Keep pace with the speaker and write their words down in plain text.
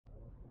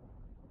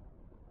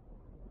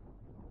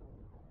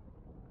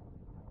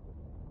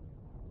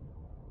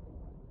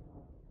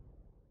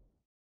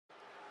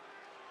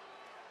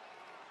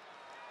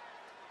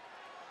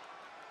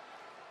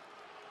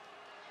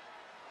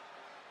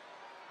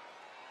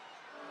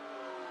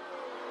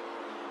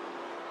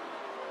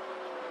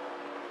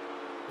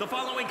The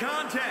following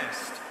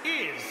contest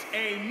is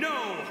a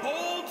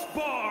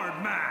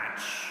no-holds-barred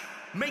match.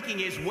 Making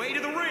his way to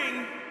the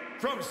ring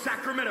from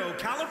Sacramento,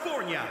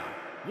 California,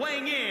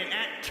 weighing in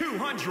at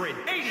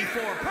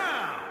 284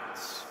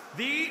 pounds,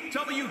 the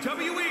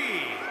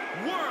WWE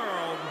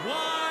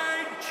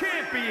Worldwide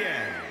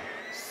Champion,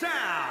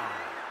 Sikao.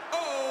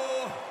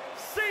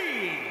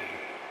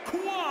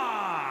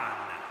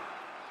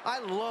 I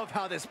love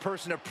how this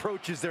person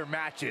approaches their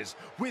matches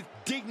with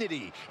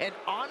dignity and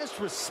honest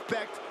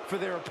respect for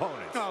their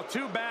opponents. Oh,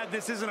 too bad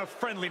this isn't a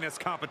friendliness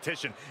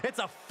competition. It's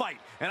a fight,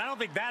 and I don't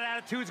think that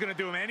attitude is going to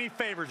do him any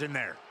favors in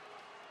there.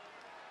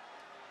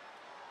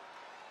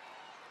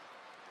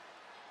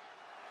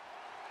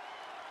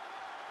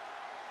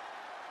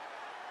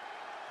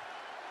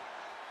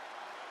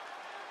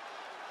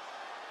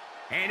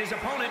 And his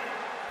opponent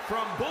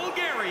from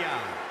Bulgaria,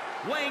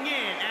 weighing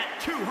in at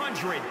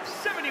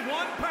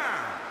 271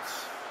 pounds,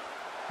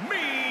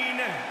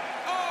 Miro.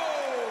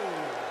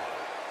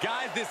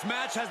 Guys, this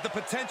match has the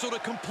potential to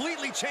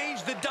completely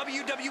change the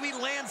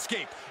WWE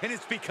landscape, and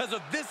it's because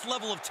of this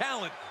level of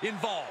talent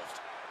involved.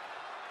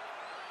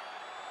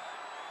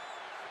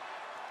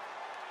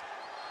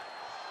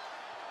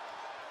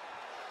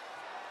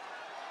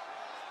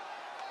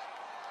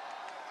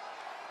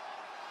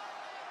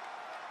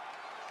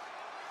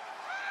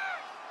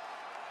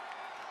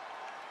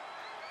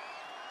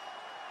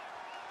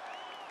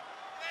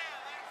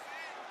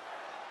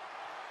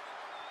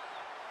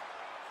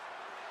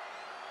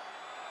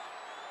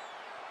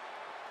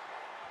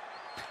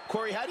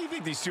 Corey, how do you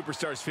think these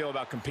superstars feel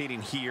about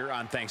competing here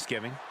on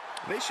Thanksgiving?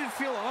 They should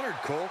feel honored,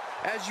 Cole.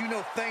 As you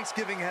know,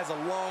 Thanksgiving has a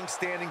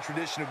long-standing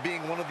tradition of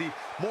being one of the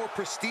more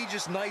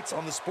prestigious nights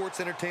on the sports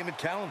entertainment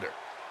calendar.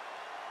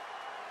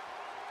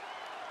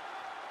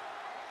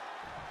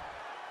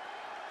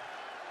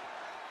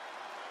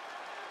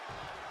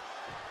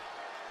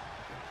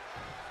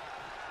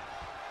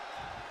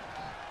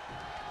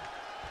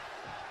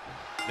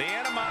 The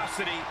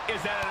animosity is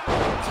at an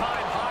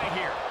all-time high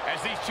here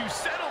as these two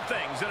settle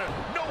things in a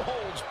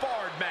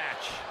no-holds-barred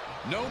match.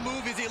 No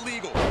move is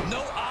illegal.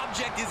 No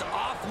object is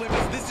off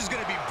limits. This is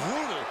going to be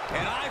brutal,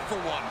 and I, for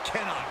one,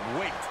 cannot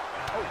wait.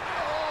 Oh,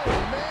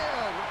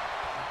 man!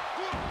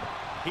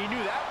 He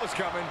knew that was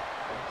coming.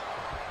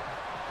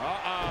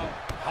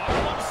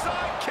 Harlem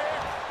sidekick.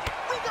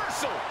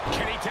 Reversal.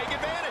 Can he take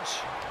advantage?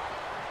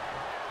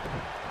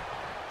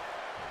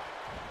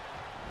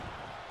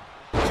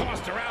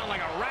 Tossed around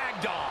like a rag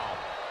doll.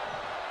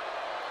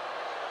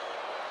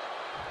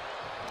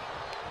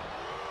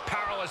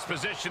 Powerless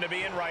position to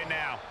be in right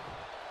now.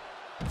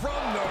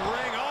 From the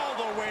ring all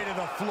the way to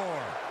the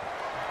floor.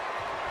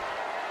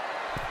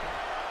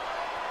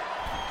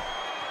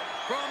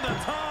 From the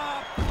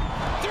top,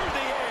 Through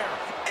the air,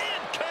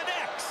 and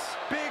connects.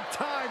 Big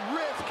time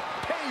risk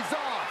pays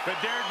off. the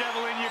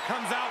daredevil in you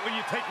comes out when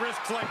you take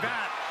risks like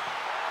that.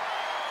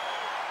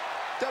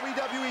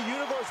 WWE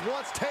Universe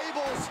wants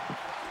tables.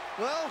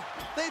 Well,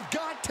 they've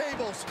got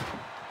tables.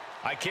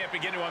 I can't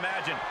begin to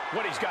imagine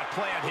what he's got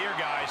planned here,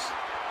 guys.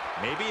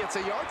 Maybe it's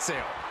a yard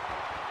sale.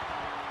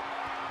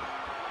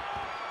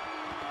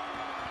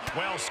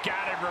 Well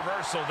scattered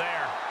reversal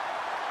there.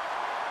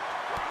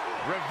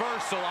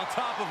 Reversal on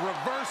top of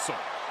reversal.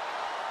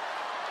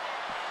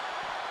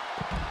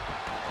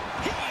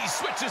 He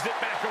switches it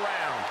back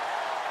around.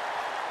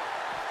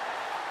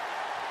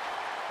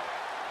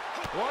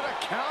 What a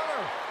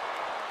counter.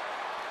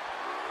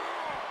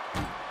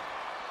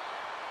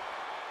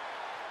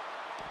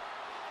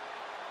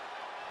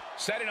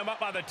 Setting him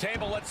up on the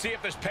table. Let's see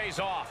if this pays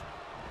off.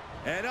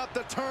 And up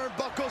the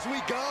turnbuckles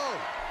we go.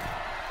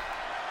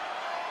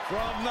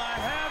 From the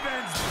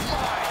heavens.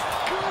 My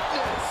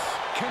goodness.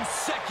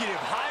 Consecutive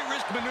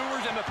high-risk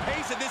maneuvers, and the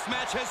pace of this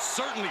match has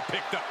certainly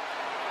picked up.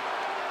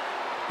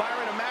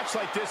 Byron, a match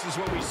like this is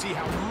when we see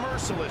how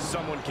merciless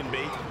someone can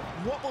be.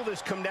 What will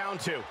this come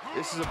down to?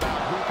 This is about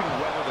who can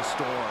weather the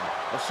storm.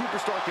 A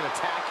superstar can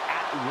attack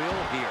at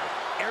will here.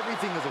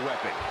 Everything is a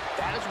weapon.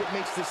 That is what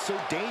makes this so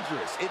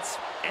dangerous. It's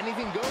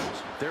anything goes.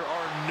 There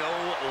are no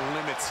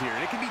limits here,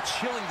 and it can be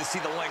chilling to see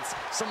the lengths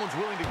someone's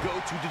willing to go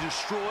to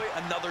destroy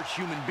another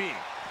human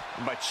being.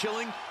 And by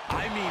chilling,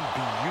 I mean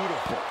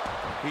beautiful.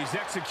 He's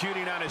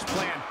executing on his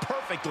plan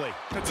perfectly.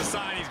 That's a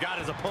sign he's got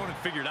his opponent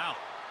figured out.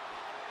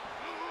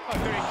 Oh,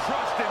 getting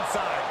crushed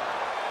inside.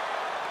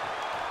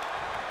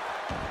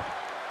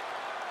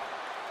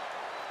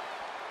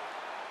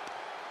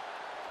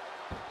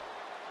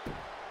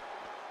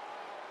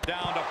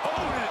 Down to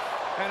opponent,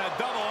 and a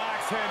double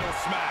axe handle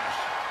smash.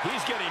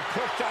 He's getting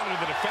pushed out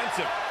into the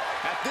defensive.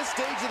 At this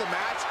stage of the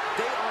match,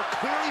 they are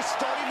clearly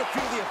starting to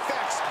feel the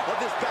effects of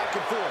this back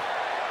and forth.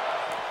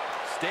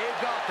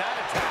 Staved off that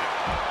attack.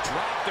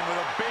 Dropped him with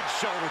a big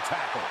shoulder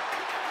tackle.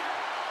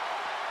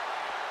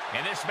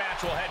 And this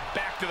match will head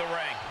back to the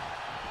ring.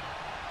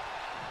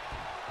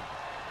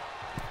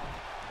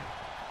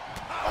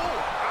 Oh,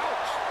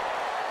 ouch.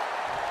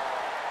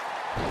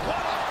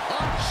 What a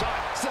hot shot.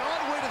 It's all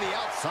the way to the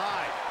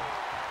outside.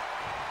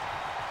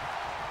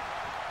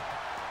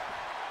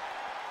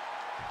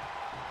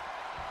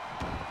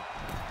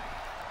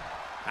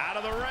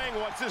 of the ring.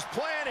 What's his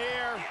plan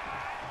here?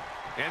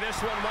 And this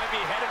one might be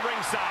headed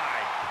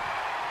ringside.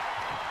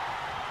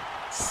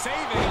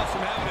 Saving us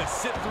from having to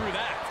sit through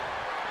that.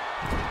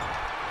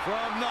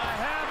 From the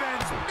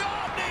heavens.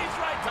 Oh, knees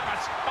right to the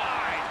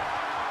spine.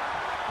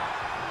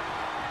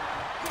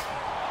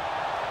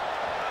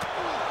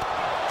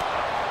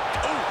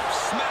 Ooh,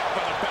 smacked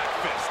by the back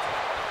fist.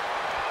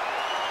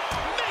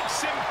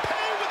 Makes him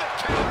pay with a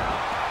counter.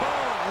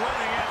 Boom,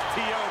 running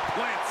FTO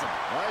plants him.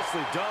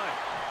 Nicely done.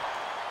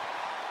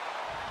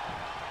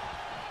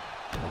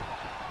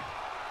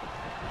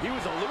 He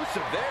was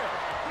elusive there.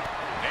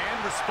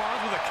 And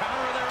responds with a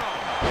counter of their own.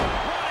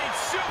 Running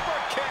super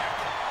kick.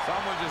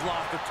 Someone just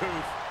lost a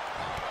tooth.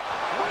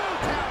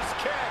 Roundhouse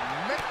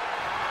kick.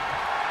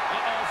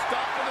 Uh-oh,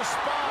 stop in the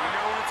spine. We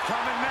know what's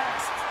coming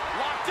next.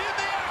 Locked in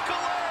the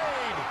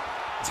accolade.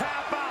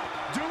 Tap out.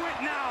 Do it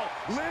now.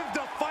 Live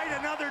to fight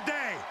another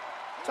day.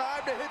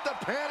 Time to hit the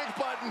panic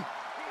button.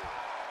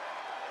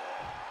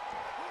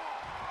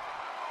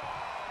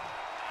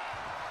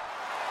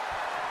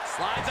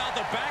 Slides out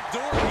the back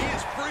door. He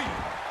is free.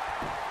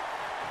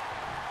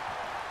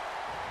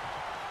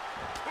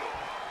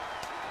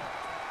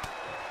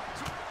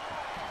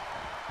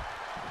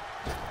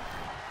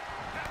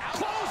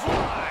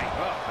 Clothesline.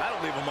 Oh,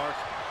 that'll leave a mark.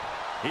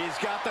 He's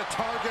got the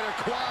target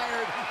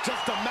acquired.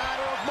 Just a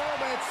matter of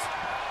moments.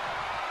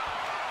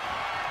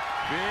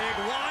 Big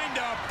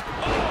windup.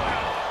 Oh, and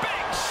a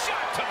big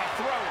shot to the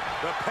throat.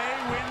 The pay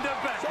window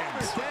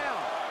beckons. Shoulders down.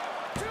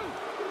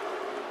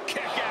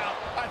 Kick out.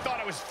 I thought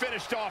it was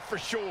finished off for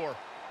sure.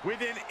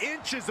 Within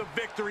inches of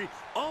victory,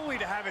 only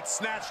to have it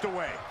snatched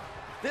away.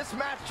 This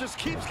match just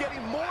keeps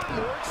getting more and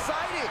more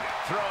exciting.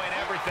 Throwing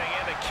everything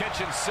in the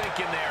kitchen sink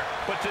in there.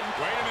 But Wait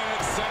a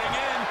minute, setting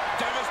in.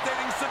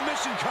 Devastating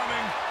submission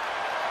coming.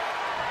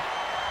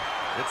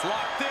 It's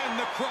locked in,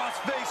 the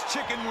cross-face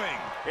chicken wing.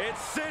 It's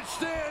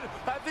cinched in.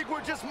 I think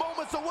we're just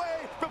moments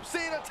away from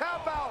seeing a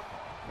tap out.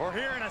 Or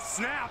hearing a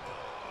snap.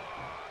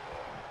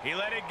 he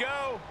let it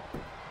go.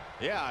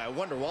 Yeah, I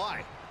wonder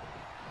why.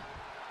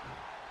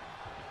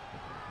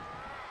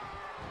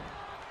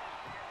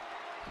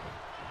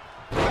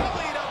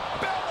 Belly to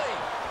belly.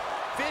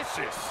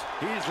 Vicious.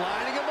 He's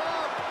lining him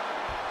up.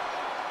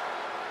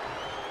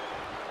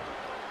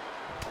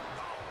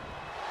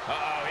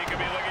 Uh-oh, he could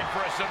be looking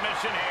for a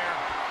submission here.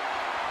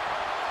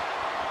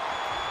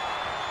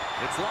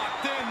 It's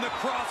locked in, the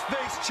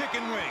cross-face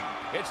chicken wing.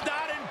 It's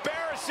not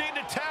embarrassing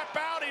to tap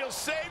out. He'll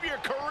save your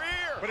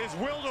career. But his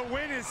will to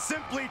win is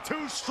simply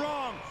too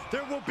strong.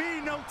 There will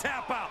be no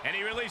tap out. And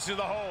he releases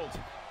the hold.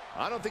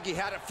 I don't think he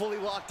had it fully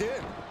locked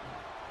in.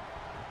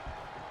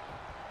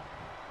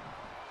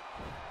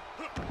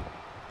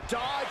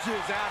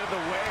 Dodges out of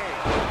the way.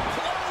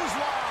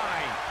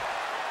 Clothesline.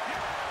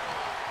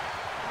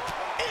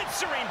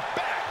 Answering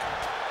back.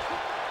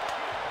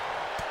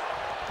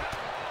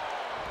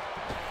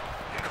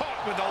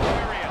 Caught with the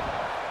lariat.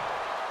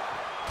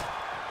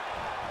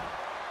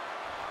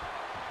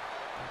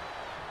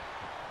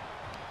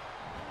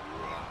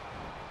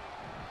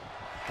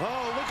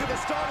 Oh, look at the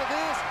start of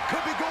this.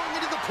 Could be going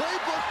into the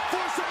playbook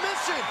for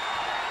submission.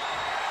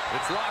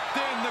 It's locked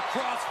in, the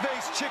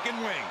cross-face chicken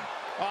wing.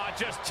 Oh,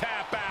 just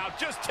tap out.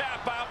 Just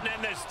tap out and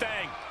end this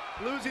thing.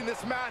 Losing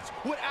this match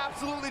would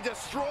absolutely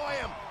destroy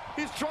him.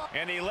 He's trying.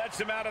 And he lets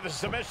him out of the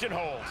submission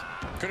hold.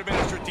 Could have been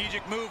a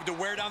strategic move to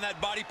wear down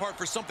that body part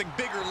for something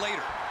bigger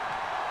later.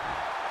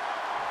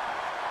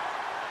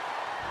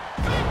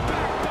 Big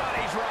back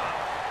body drop.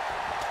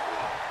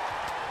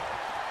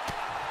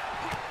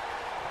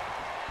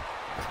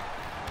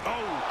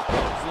 Oh,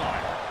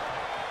 clothesline.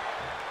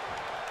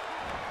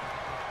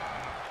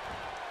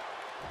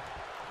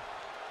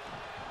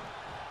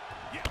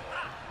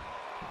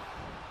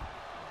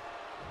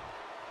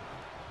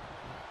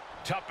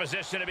 Tough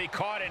position to be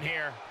caught in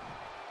here.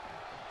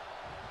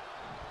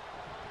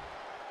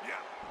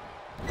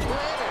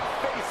 Planted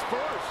face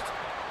first.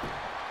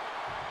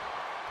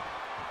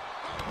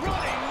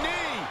 Running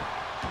knee.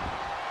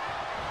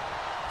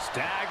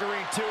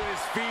 Staggering to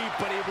his feet,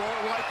 but he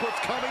won't like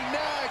what's coming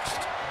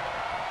next.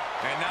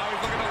 And now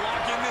he's looking to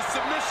lock in this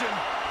submission.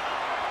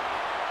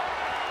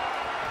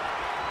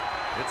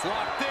 It's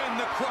locked in,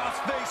 the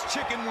cross-face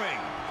chicken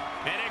wing.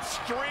 An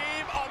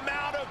extreme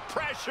amount of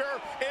pressure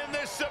in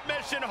this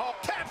submission hold.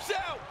 Taps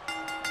out.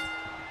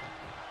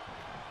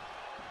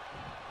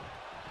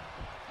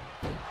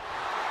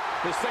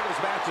 This singles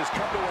match has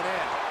come to an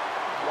end.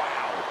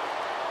 Wow.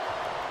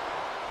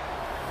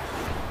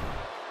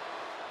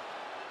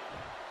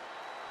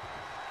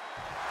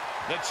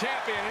 The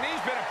champion, and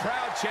he's been a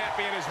proud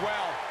champion as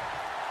well.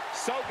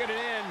 Soaking it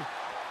in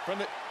from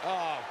the,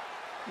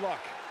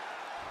 look.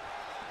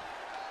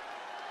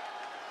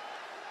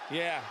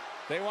 Yeah,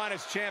 they want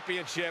his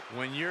championship.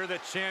 When you're the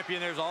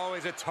champion, there's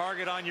always a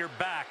target on your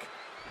back.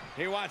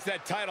 He wants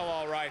that title,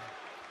 all right.